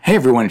Hey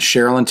everyone, it's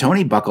Cheryl and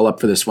Tony. Buckle up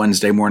for this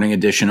Wednesday morning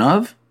edition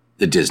of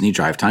the Disney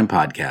Drive Time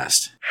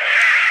Podcast.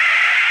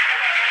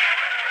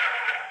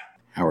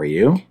 How are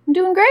you? I'm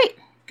doing great.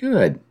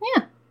 Good.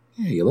 Yeah.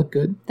 Yeah, you look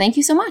good. Thank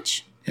you so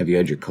much. Have you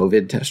had your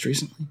COVID test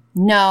recently?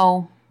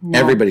 No.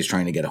 Everybody's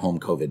trying to get a home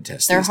COVID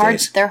test these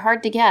days. They're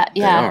hard to get.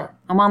 Yeah. They are.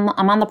 I'm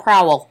on the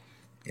prowl.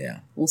 Yeah.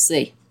 We'll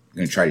see. I'm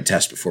going to try to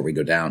test before we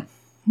go down.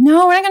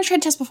 No, we're not going to try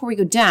to test before we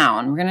go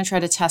down. We're going to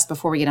try to test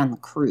before we get on the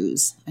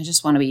cruise. I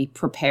just want to be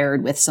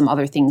prepared with some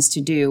other things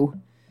to do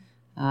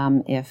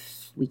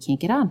if we can't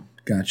get on.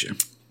 Gotcha.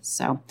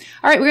 So, all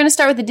right, we're going to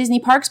start with the Disney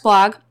Parks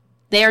blog.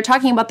 They are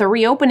talking about the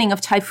reopening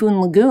of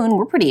Typhoon Lagoon.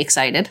 We're pretty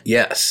excited.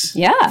 Yes.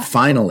 Yeah.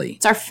 Finally.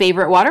 It's our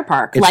favorite water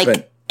park,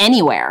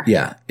 anywhere.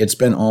 Yeah. It's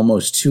been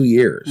almost 2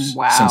 years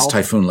Wow. since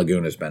Typhoon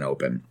Lagoon has been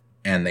open.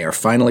 And they are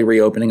finally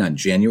reopening on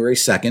January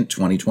 2nd,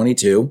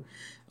 2022.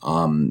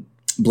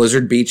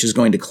 Blizzard Beach is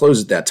going to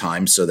close at that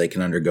time so they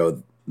can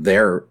undergo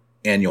their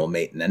annual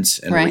maintenance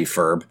and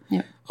refurb.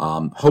 Yep.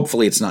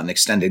 Hopefully it's not an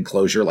extended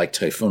closure like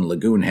Typhoon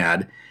Lagoon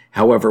had.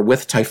 However,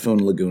 with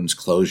Typhoon Lagoon's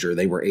closure,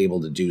 they were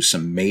able to do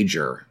some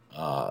major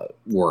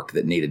work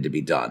that needed to be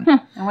done.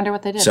 I wonder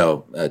what they did.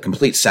 So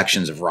complete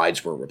sections of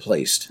rides were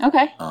replaced.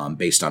 Okay.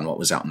 Based on what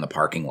was out in the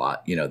parking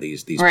lot. You know,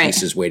 these Right.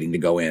 pieces waiting to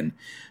go in.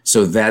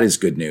 So that is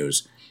good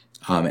news.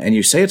 And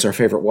you say it's our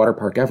favorite water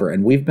park ever,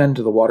 and we've been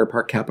to the water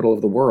park capital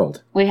of the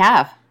world, We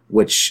have.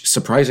 which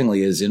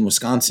surprisingly is in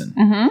Wisconsin.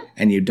 Mm-hmm.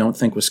 And you don't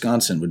think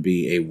Wisconsin would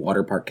be a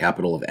water park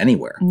capital of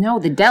anywhere. No,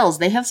 the Dells,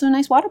 they have some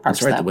nice water parks,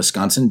 That's right. though. The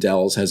Wisconsin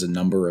Dells has a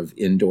number of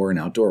indoor and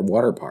outdoor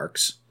water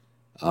parks,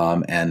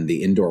 and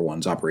the indoor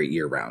ones operate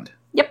year-round.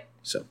 Yep.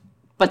 So,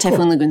 But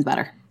Typhoon Lagoon's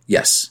better.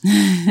 yes.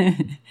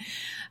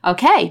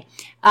 Okay.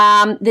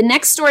 The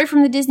next story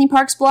from the Disney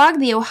Parks blog,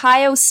 the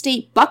Ohio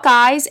State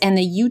Buckeyes and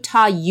the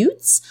Utah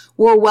Utes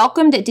were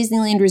welcomed at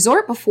Disneyland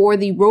Resort before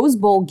the Rose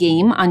Bowl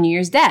game on New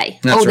Year's Day.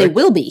 That's They right.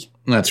 will be.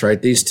 That's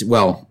right. These two,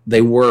 well,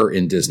 they were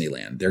in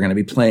Disneyland. They're going to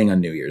be playing on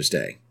New Year's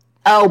Day.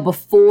 Oh,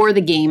 before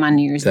the game on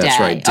New Year's That's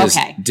Day. right.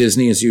 Okay.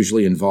 Disney is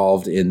usually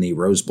involved in the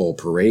Rose Bowl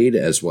parade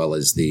as well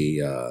as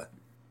the,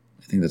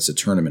 I think that's the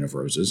Tournament of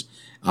Roses,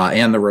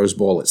 and the Rose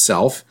Bowl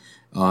itself.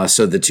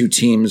 So the two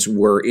teams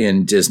were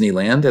in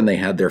Disneyland, and they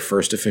had their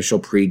first official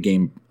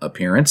pregame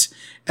appearance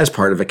as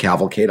part of a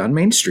cavalcade on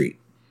Main Street.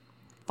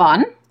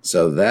 Fun.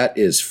 So that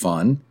is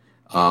fun.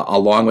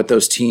 Along with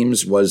those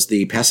teams was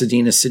the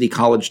Pasadena City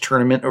College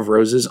Tournament of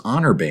Roses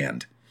Honor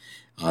Band.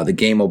 The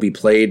game will be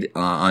played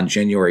on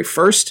January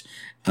 1st.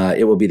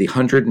 It will be the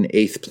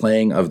 108th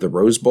playing of the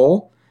Rose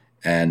Bowl,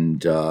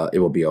 and it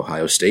will be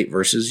Ohio State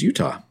versus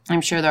Utah.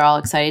 I'm sure they're all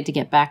excited to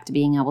get back to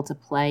being able to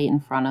play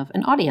in front of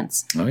an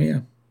audience. Oh,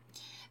 yeah.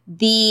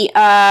 The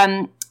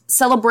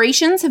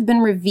celebrations have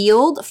been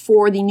revealed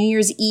for the New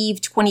Year's Eve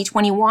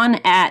 2021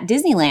 at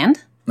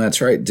Disneyland.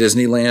 That's right.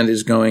 Disneyland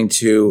is going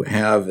to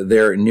have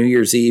their New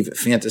Year's Eve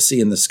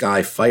Fantasy in the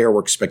Sky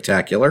fireworks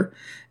spectacular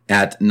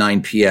at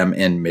 9 p.m.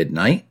 and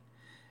midnight.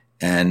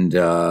 And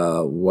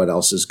what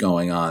else is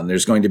going on?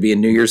 There's going to be a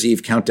New Year's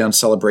Eve countdown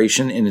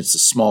celebration in It's a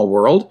Small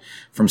World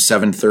from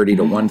 7:30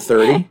 to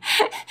 1:30.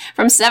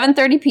 From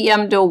 7:30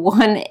 p.m. to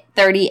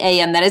 1:30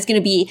 a.m. That is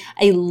going to be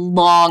a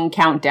long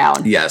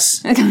countdown.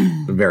 Yes,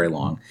 very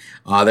long.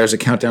 There's a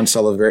countdown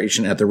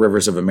celebration at the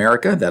Rivers of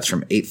America. That's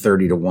from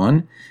 8:30 to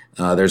 1.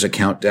 There's a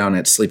countdown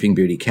at Sleeping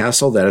Beauty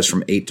Castle. That is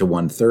from 8 to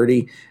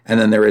 1:30. And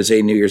then there is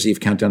a New Year's Eve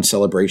countdown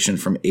celebration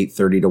from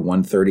 8:30 to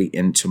 1:30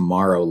 in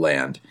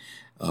Tomorrowland.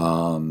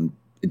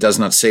 It does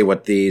not say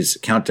what these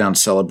countdown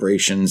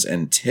celebrations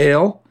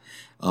entail,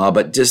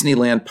 but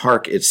Disneyland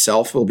Park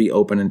itself will be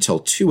open until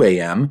 2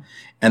 a.m.,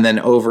 and then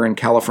over in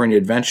California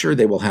Adventure,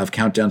 they will have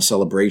countdown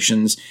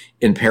celebrations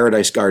in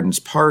Paradise Gardens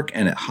Park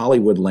and at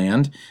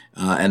Hollywoodland,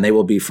 and they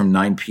will be from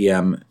 9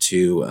 p.m.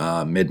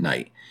 to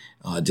midnight.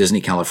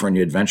 Disney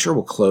California Adventure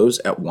will close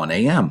at 1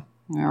 a.m.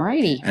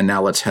 Alrighty. And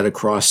now let's head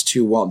across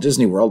to Walt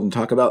Disney World and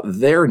talk about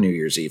their New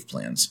Year's Eve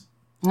plans.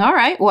 All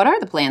right. What are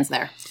the plans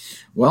there?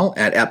 Well,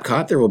 at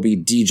Epcot, there will be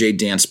DJ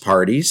dance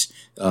parties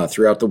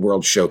throughout the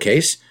World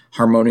Showcase.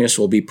 Harmonious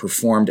will be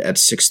performed at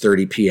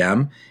 6:30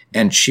 p.m.,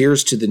 and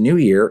Cheers to the New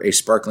Year, a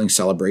sparkling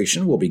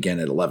celebration, will begin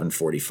at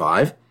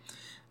 11:45.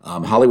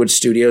 Hollywood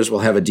Studios will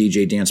have a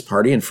DJ dance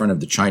party in front of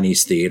the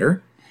Chinese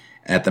Theater.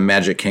 At the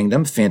Magic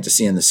Kingdom,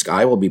 Fantasy in the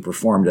Sky will be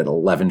performed at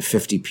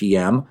 11:50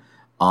 p.m.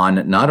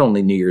 on not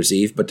only New Year's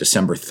Eve, but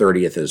December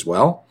 30th as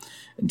well.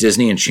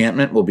 Disney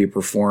Enchantment will be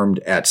performed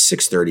at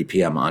 6:30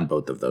 p.m. on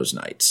both of those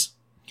nights.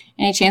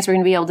 Any chance we're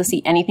going to be able to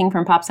see anything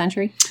from Pop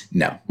Century?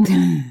 No.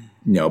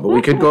 No, but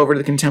we could go over to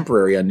the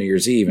Contemporary on New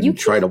Year's Eve and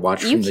try to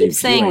watch from the You keep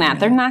saying viewing that. now.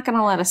 They're not going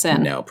to let us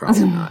in. No,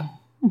 probably not.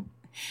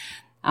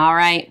 All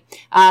right.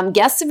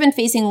 Guests have been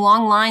facing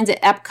long lines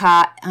at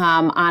Epcot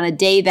on a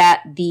day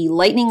that the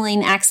Lightning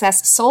Lane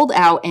access sold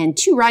out and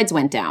 2 rides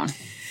went down.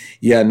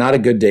 Yeah, not a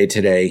good day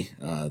today,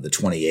 the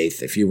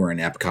 28th. If you were in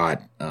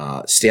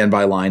Epcot,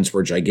 standby lines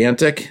were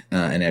gigantic.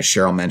 And as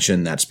Cheryl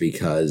mentioned, that's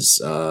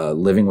because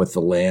Living with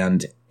the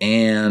Land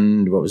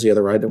and what was the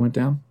other ride that went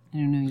down? I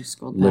don't know. You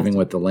scrolled past. Living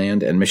with the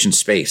Land and Mission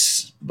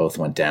Space both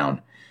went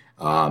down.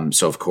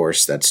 So, of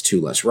course, that's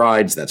 2 less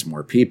rides. That's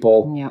more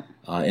people. Yep.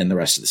 In the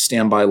rest of the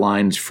standby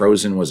lines.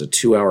 Frozen was a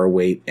 2-hour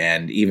wait,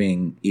 and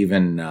even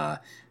the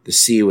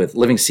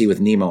Living Sea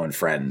with Nemo and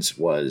Friends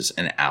was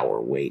an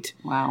hour wait.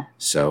 Wow.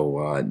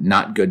 So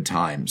not good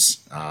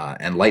times.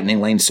 And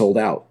Lightning Lane sold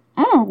out.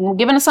 Well,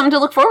 giving us something to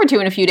look forward to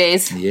in a few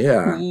days.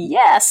 Yeah.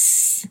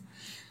 Yes.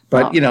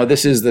 But,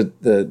 this is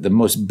the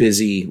most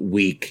busy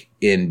week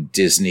in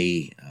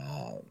Disney,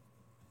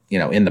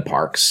 in the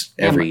parks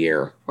every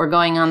year. We're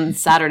going on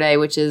Saturday,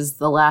 which is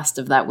the last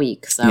of that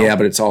week. So yeah,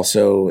 but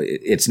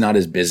it's not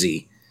as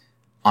busy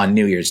on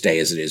New Year's Day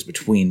as it is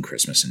between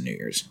Christmas and New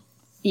Year's.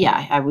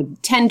 Yeah, I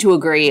would tend to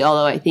agree,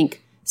 although I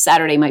think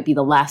Saturday might be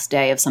the last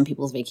day of some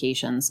people's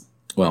vacations.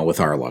 Well, with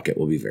our luck, it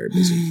will be very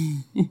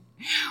busy.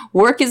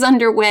 Work is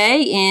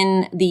underway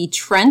in the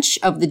trench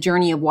of the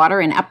Journey of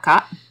Water in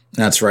Epcot.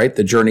 That's right,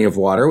 the Journey of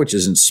Water, which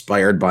is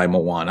inspired by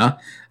Moana.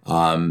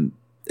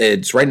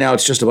 Right now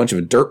it's just a bunch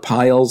of dirt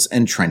piles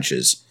and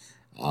trenches.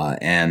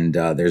 And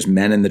there's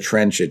men in the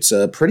trench. It's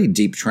a pretty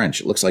deep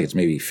trench. It looks like it's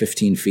maybe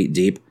 15 feet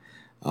deep.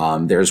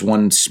 There's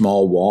one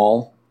small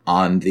wall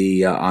on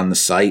the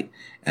site,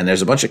 and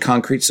there's a bunch of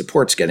concrete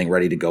supports getting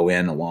ready to go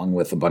in, along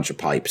with a bunch of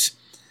pipes.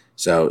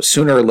 So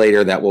sooner or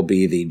later, that will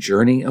be the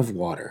Journey of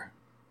Water.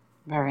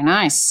 Very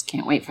nice.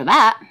 Can't wait for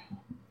that.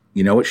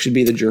 You know what should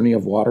be the Journey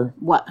of Water?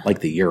 What? Like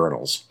the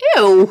urinals.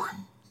 Ew.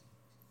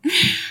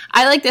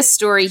 I like this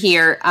story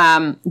here.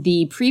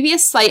 The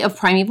previous site of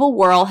Primeval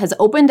Whirl has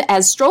opened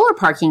as stroller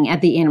parking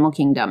at the Animal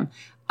Kingdom.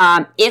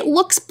 It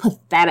looks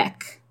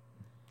pathetic.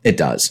 It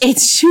does.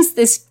 It's just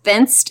this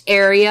fenced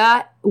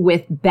area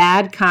with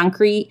bad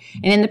concrete.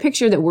 And in the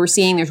picture that we're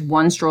seeing, there's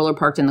one stroller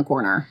parked in the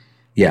corner.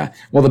 Yeah.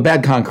 Well, the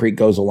bad concrete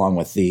goes along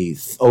with the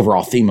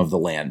overall theme of the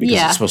land because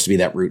Yeah. it's supposed to be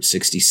that Route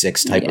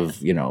 66 type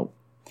of,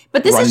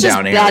 But this is just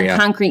rundown bad area.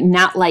 concrete,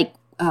 not like,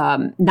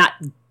 not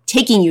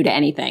taking you to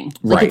anything.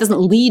 Like Right. it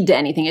doesn't lead to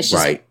anything. It's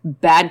just Right.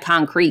 bad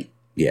concrete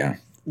Yeah.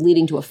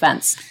 leading to a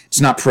fence.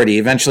 It's not pretty.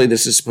 Eventually,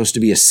 this is supposed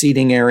to be a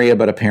seating area,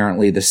 but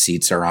apparently the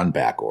seats are on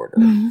back order,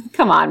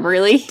 Come on,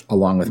 really?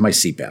 along with my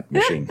CPAP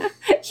machine.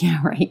 Yeah,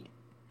 right.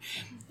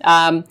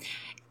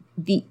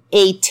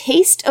 A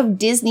Taste of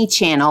Disney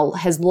channel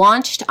has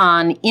launched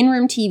on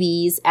in-room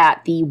TVs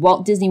at the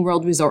Walt Disney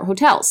World Resort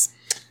hotels.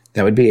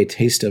 That would be a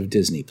Taste of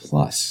Disney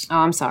Plus. Oh,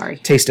 I'm sorry.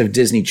 Taste of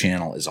Disney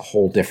Channel is a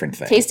whole different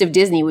thing. Taste of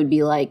Disney would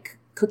be like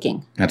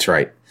cooking. That's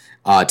right.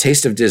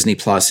 Taste of Disney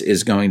Plus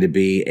is going to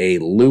be a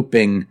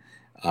looping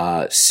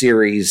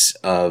series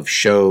of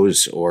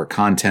shows or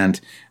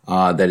content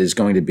that is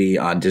going to be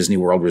on Disney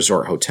World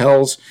Resort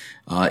hotels.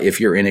 If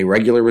you're in a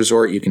regular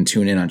resort, you can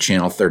tune in on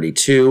Channel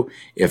 32.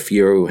 If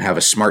you have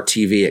a smart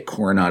TV at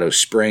Coronado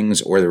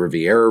Springs or the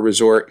Riviera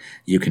Resort,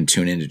 you can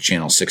tune into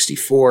Channel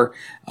 64,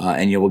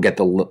 and you will get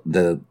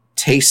the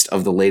taste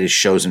of the latest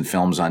shows and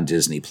films on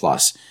Disney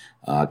Plus.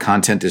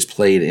 Content is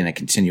played in a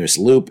continuous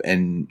loop,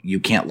 and you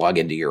can't log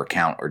into your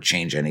account or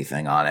change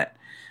anything on it.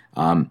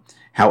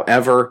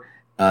 However,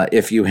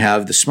 if you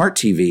have the smart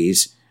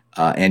TVs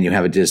and you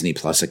have a Disney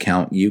Plus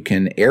account, you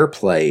can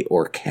AirPlay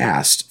or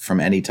cast from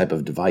any type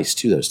of device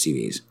to those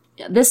TVs.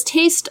 This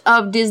Taste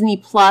of Disney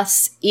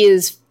Plus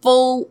is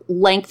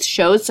full-length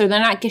shows, so they're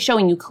not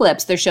showing you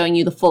clips. They're showing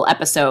you the full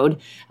episode,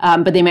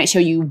 but they might show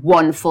you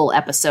one full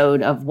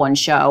episode of one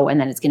show, and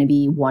then it's going to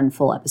be one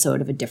full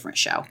episode of a different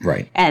show.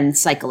 Right. And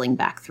cycling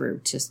back through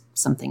to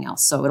something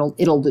else. So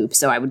it'll loop.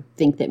 So I would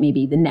think that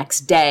maybe the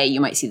next day you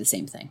might see the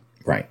same thing.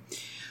 Right.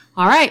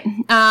 All right.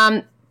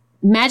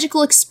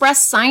 Magical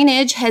Express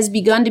signage has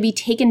begun to be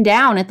taken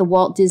down at the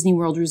Walt Disney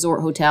World Resort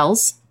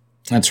hotels.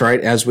 That's right.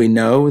 As we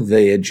know,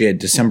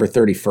 December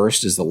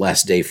 31st is the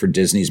last day for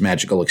Disney's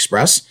Magical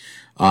Express,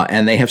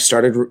 and they have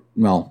started,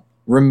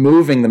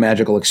 removing the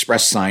Magical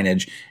Express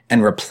signage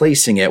and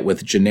replacing it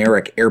with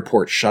generic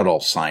airport shuttle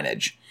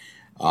signage.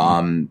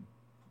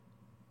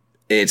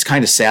 It's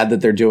kind of sad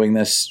that they're doing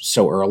this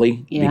so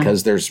early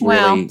because there's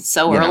really...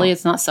 early.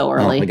 It's not so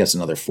early. I guess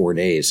another 4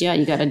 days. Yeah,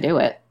 you got to do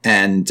it.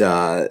 And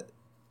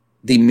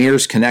the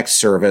Mears Connect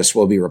service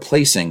will be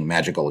replacing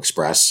Magical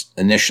Express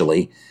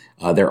initially.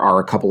 There are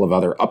a couple of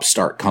other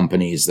upstart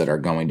companies that are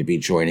going to be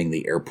joining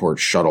the airport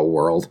shuttle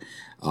world.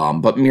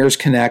 But Mears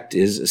Connect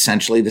is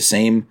essentially the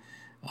same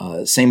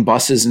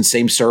buses and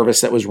same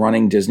service that was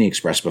running Disney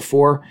Express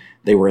before.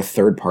 They were a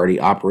third-party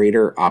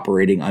operator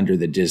operating under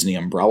the Disney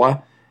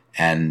umbrella,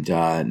 and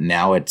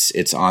now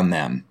it's on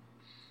them.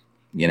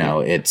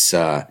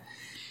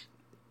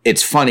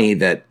 It's funny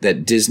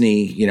that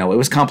Disney, it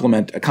was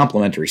a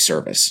complimentary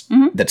service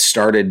that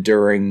started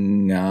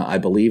during, I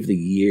believe, the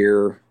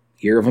year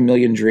of a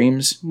Million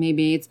Dreams.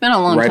 Maybe it's been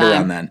a long time. Right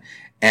around then.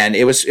 And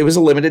it was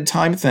a limited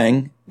time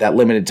thing. That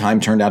limited time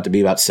turned out to be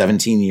about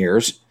 17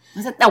 years.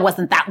 That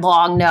wasn't that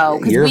long,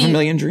 no. Year of a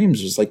Million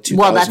Dreams was like 2002.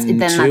 Well,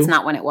 that's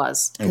not when it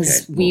was.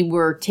 Because Okay, we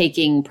were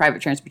taking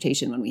private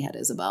transportation when we had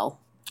Isabel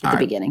at the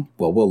beginning.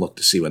 Well, we'll look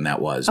to see when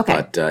that was. Okay.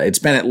 But it's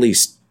been at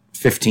least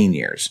 15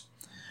 years.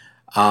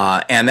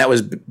 And that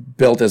was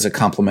built as a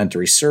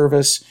complimentary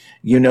service.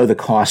 The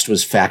cost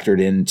was factored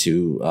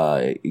into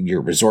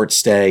your resort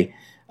stay.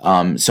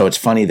 So it's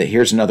funny that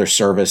here's another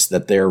service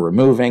that they're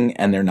removing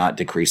and they're not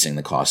decreasing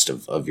the cost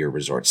of your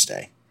resort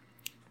stay.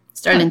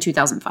 Started in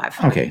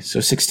 2005. Okay, so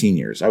 16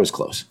 years. I was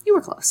close. You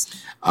were close.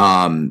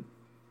 So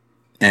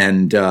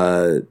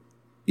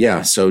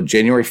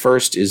January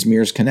 1st is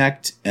Mears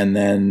Connect, and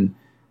then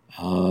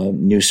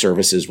new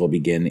services will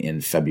begin in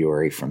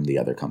February from the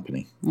other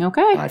company.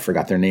 Okay. I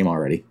forgot their name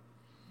already.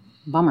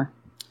 Bummer.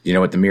 You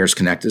know what the Mears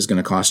Connect is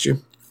going to cost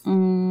you?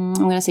 I'm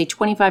going to say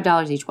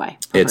 $25 each way.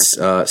 It's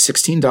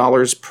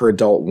 $16 per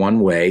adult one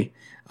way.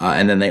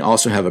 And then they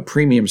also have a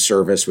premium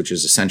service, which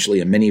is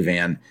essentially a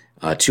minivan,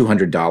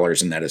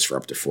 $200, and that is for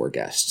up to 4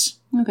 guests.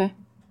 Okay.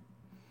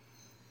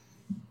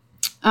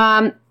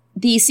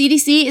 The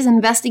CDC is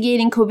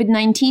investigating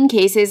COVID-19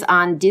 cases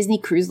on Disney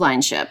Cruise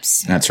Line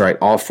ships. That's right.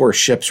 All 4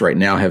 ships right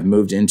now have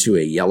moved into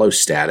a yellow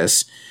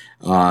status.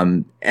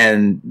 And,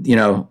 you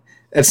know,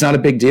 it's not a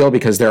big deal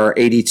because there are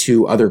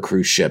 82 other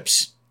cruise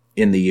ships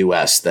in the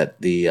U.S. that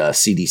the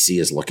CDC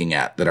is looking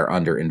at that are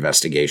under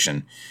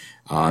investigation.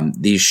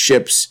 These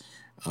ships,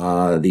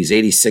 these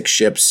 86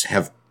 ships,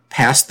 have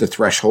passed the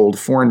threshold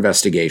for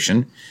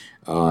investigation.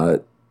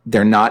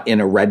 They're not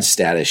in a red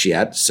status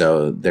yet,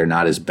 so they're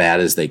not as bad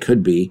as they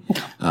could be.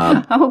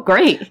 Oh,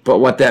 great. But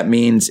what that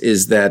means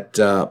is that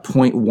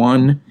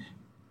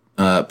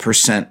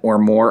 0.1% or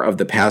more of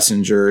the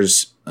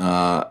passengers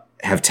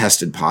have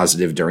tested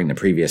positive during the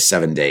previous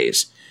 7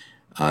 days.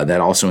 That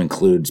also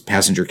includes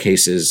passenger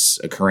cases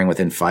occurring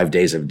within 5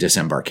 days of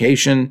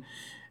disembarkation.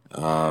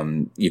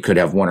 You could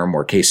have 1 or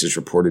more cases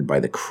reported by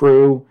the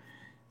crew.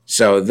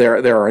 So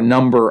there are a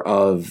number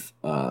of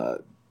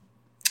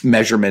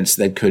measurements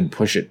that could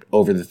push it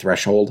over the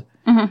threshold.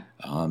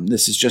 Mm-hmm.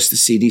 This is just the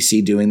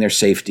CDC doing their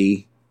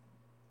safety,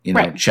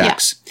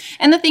 checks. Yeah.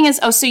 And the thing is,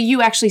 so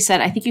you actually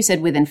said, I think you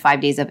said within 5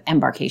 days of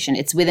embarkation.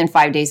 It's within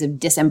 5 days of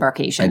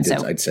disembarkation.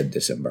 I'd said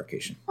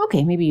disembarkation.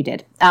 Okay, maybe you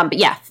did. But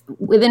yeah,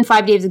 within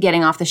 5 days of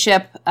getting off the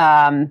ship,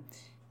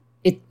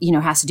 it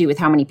has to do with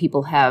how many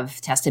people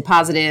have tested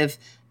positive.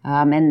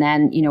 And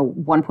then,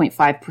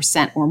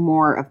 1.5% or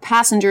more of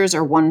passengers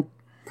or 1%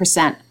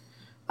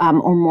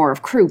 or more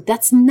of crew.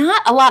 That's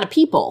not a lot of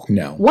people.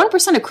 No.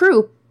 1% of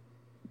crew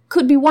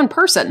could be one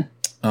person.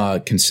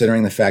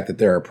 Considering the fact that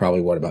there are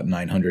probably, about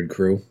 900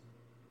 crew?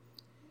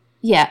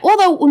 Yeah.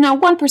 Although,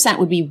 1%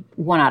 would be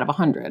 1 out of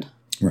 100.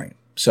 Right.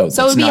 So it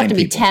would have to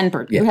be 10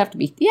 per. Yeah. It would have to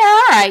be. Yeah,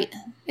 all right.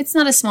 It's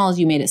not as small as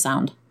you made it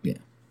sound. Yeah.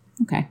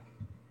 Okay.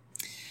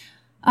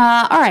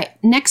 All right.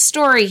 Next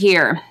story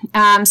here.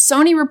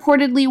 Sony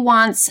reportedly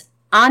wants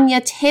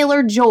Anya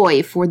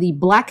Taylor-Joy for the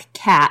Black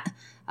Cat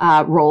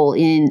role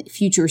in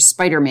future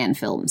Spider-Man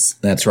films.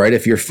 That's right.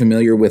 If you're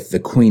familiar with the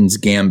Queen's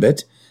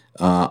Gambit,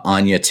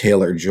 Anya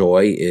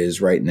Taylor-Joy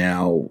is right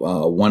now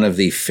one of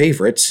the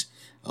favorites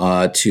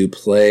to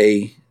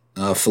play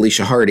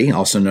Felicia Hardy,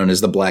 also known as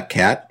the Black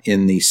Cat,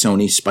 in the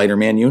Sony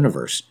Spider-Man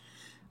universe.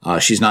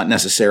 She's not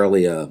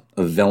necessarily a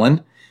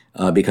villain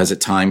because at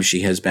times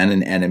she has been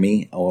an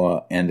enemy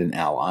and an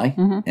ally,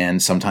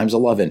 and sometimes a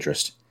love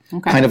interest.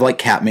 Okay. Kind of like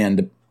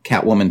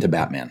Catwoman to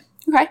Batman.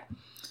 Okay.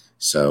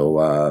 So,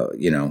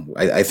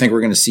 I think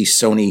we're going to see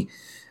Sony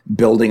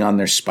building on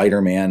their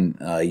Spider-Man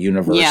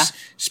universe,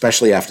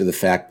 especially after the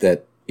fact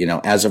that,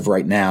 as of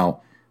right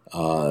now,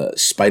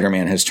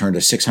 Spider-Man has turned a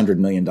 $600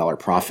 million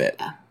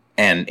profit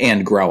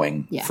and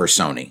growing for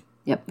Sony.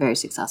 Yep, very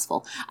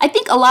successful. I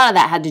think a lot of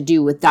that had to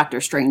do with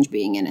Doctor Strange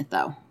being in it,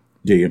 though.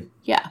 Do you?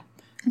 Yeah.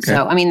 Okay.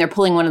 So, they're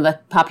pulling one of the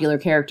popular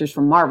characters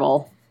from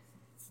Marvel.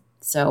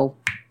 So,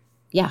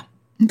 yeah.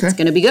 Okay. It's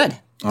going to be good.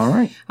 All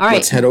right.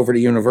 Let's head over to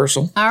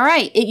Universal. All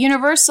right. At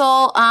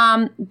Universal,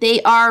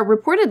 they are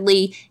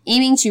reportedly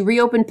aiming to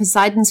reopen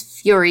Poseidon's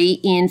Fury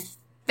in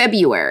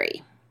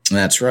February.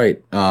 That's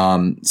right.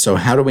 So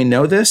how do we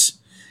know this?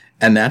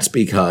 And that's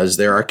because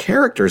there are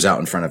characters out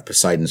in front of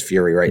Poseidon's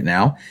Fury right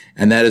now,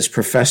 and that is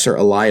Professor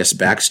Elias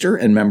Baxter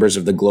and members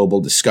of the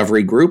Global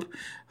Discovery Group,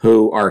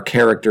 who are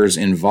characters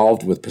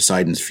involved with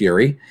Poseidon's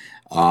Fury.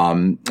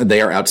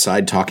 They are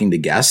outside talking to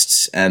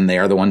guests, and they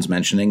are the ones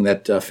mentioning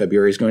that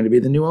February is going to be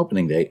the new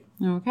opening date.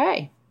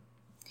 Okay.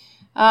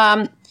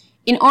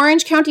 In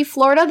Orange County,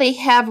 Florida, they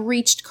have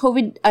reached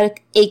a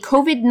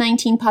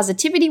COVID-19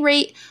 positivity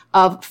rate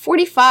of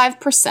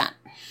 45%.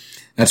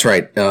 That's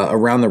right.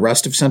 Around the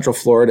rest of Central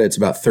Florida, it's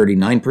about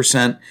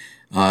 39%.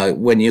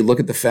 When you look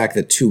at the fact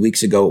that 2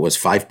 weeks ago it was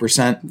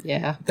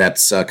 5%,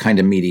 that's kind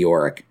of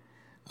meteoric.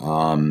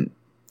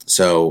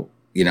 So,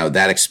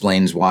 that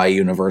explains why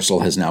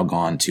Universal has now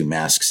gone to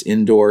masks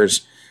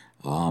indoors.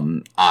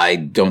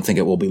 I don't think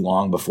it will be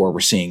long before we're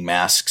seeing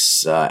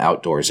masks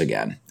outdoors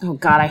again. Oh,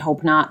 God, I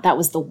hope not. That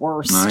was the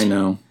worst. I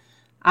know.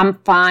 I'm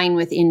fine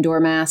with indoor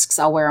masks.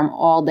 I'll wear them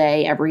all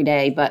day, every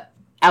day. But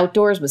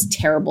outdoors was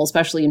terrible,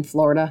 especially in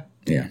Florida.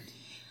 Yeah.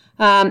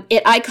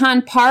 At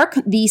Icon Park,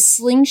 the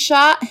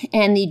Slingshot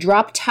and the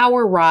Drop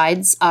Tower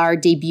rides are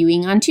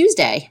debuting on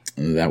Tuesday.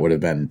 That would have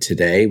been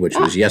today, which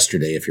was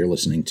yesterday if you're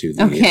listening to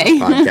the Okay.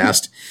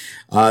 podcast.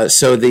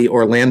 So the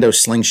Orlando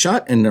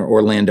Slingshot and the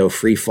Orlando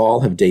Free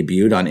Fall have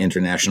debuted on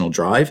International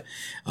Drive.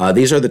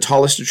 These are the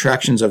tallest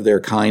attractions of their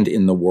kind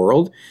in the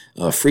world.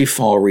 Free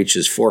Fall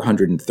reaches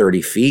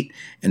 430 feet,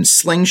 and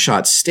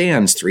Slingshot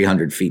stands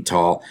 300 feet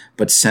tall,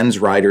 but sends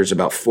riders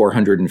about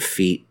 400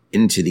 feet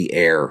into the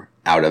air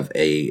out of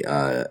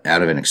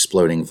an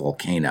exploding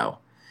volcano.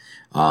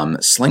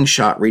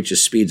 Slingshot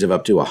reaches speeds of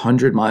up to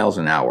 100 miles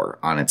an hour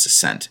on its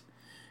ascent.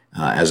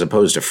 As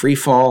opposed to Free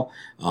Fall,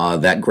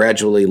 that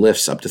gradually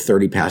lifts up to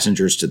 30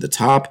 passengers to the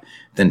top,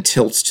 then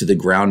tilts to the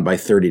ground by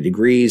 30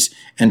 degrees,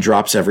 and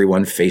drops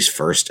everyone face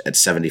first at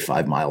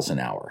 75 miles an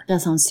hour.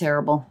 That sounds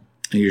terrible.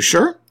 Are you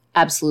sure?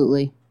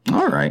 Absolutely.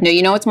 All right. No,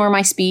 you know what's more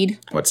my speed?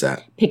 What's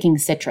that? Picking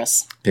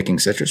citrus. Picking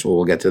citrus? Well,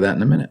 we'll get to that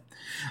in a minute.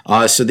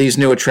 So these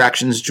new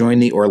attractions join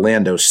the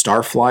Orlando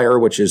Starflyer,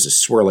 which is a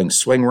swirling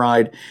swing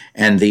ride,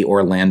 and the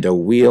Orlando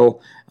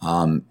Wheel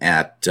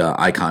at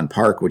Icon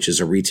Park, which is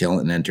a retail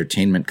and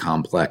entertainment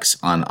complex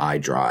on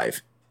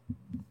iDrive.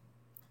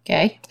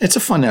 Okay. It's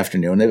a fun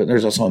afternoon.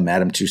 There's also a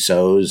Madame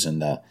Tussauds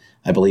and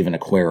I believe an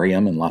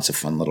aquarium and lots of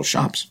fun little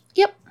shops.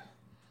 Yep.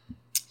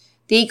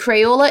 The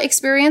Crayola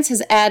Experience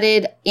has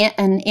added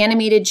an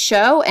animated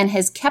show and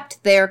has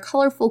kept their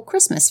colorful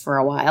Christmas for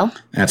a while.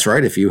 That's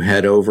right. If you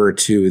head over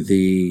to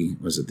the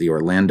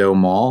Orlando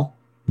Mall,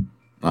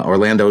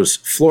 Orlando's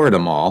Florida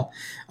Mall,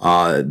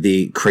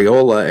 the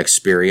Crayola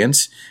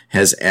Experience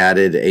has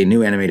added a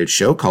new animated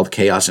show called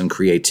Chaos and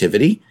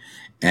Creativity,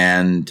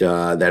 and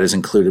that is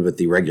included with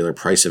the regular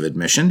price of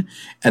admission.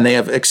 And they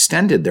have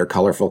extended their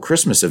colorful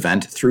Christmas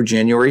event through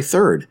January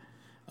 3rd.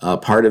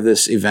 Part of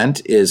this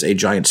event is a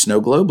giant snow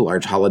globe,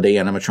 large holiday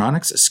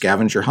animatronics, a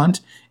scavenger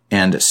hunt,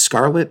 and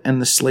Scarlet and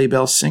the Sleigh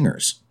Bell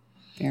Singers.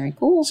 Very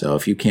cool. So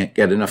if you can't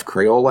get enough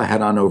Crayola,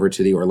 head on over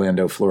to the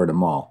Orlando, Florida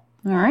Mall.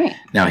 All right.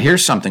 Now,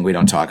 here's something we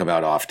don't talk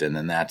about often,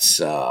 and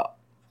that's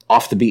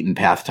off the beaten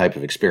path type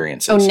of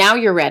experiences. Oh, now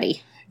you're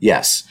ready.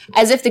 Yes.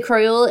 As if the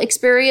Crayola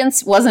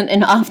Experience wasn't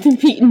an off the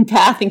beaten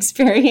path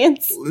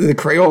experience. The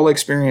Crayola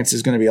Experience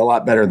is going to be a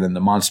lot better than the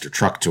Monster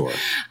Truck Tour.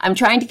 I'm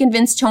trying to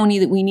convince Tony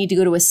that we need to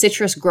go to a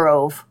citrus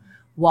grove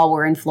while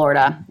we're in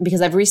Florida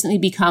because I've recently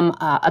become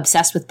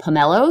obsessed with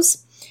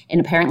pomelos, and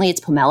apparently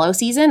it's pomelo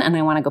season, and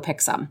I want to go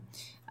pick some.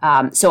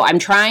 So I'm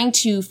trying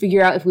to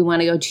figure out if we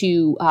want to go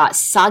to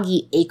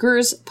Soggy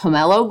Acres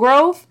Pomelo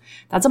Grove.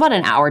 That's about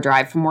an hour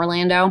drive from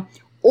Orlando.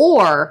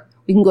 Or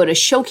we can go to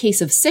Showcase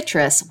of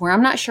Citrus, where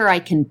I'm not sure I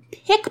can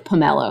pick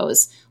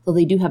pomelos, though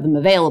they do have them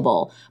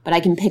available. But I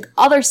can pick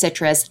other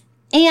citrus,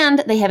 and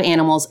they have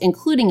animals,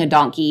 including a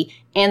donkey,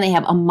 and they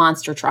have a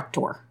monster truck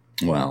tour.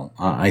 Well,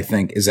 I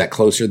think, is that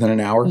closer than an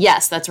hour?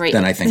 Yes, that's right.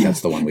 Then I think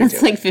that's the one we That's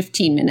do. like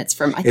 15 minutes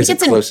from. I think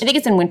close?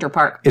 it's in Winter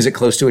Park. Is it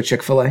close to a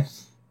Chick-fil-A?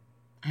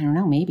 I don't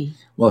know, maybe.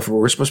 Well, if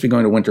we're supposed to be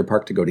going to Winter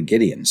Park to go to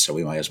Gideon's, so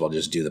we might as well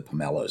just do the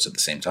pomelos at the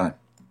same time.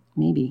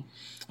 Maybe.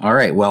 All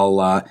right.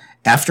 Well,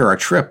 after our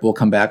trip, we'll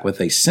come back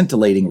with a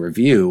scintillating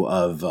review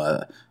of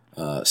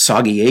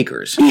Soggy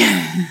Acres.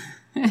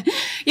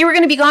 You were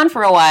going to be gone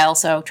for a while,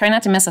 so try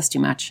not to miss us too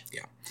much.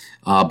 Yeah.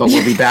 But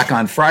we'll be back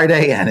on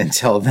Friday, and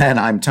until then,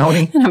 I'm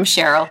Tony. And I'm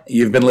Cheryl.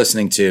 You've been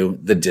listening to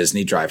the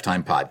Disney Drive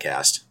Time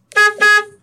Podcast.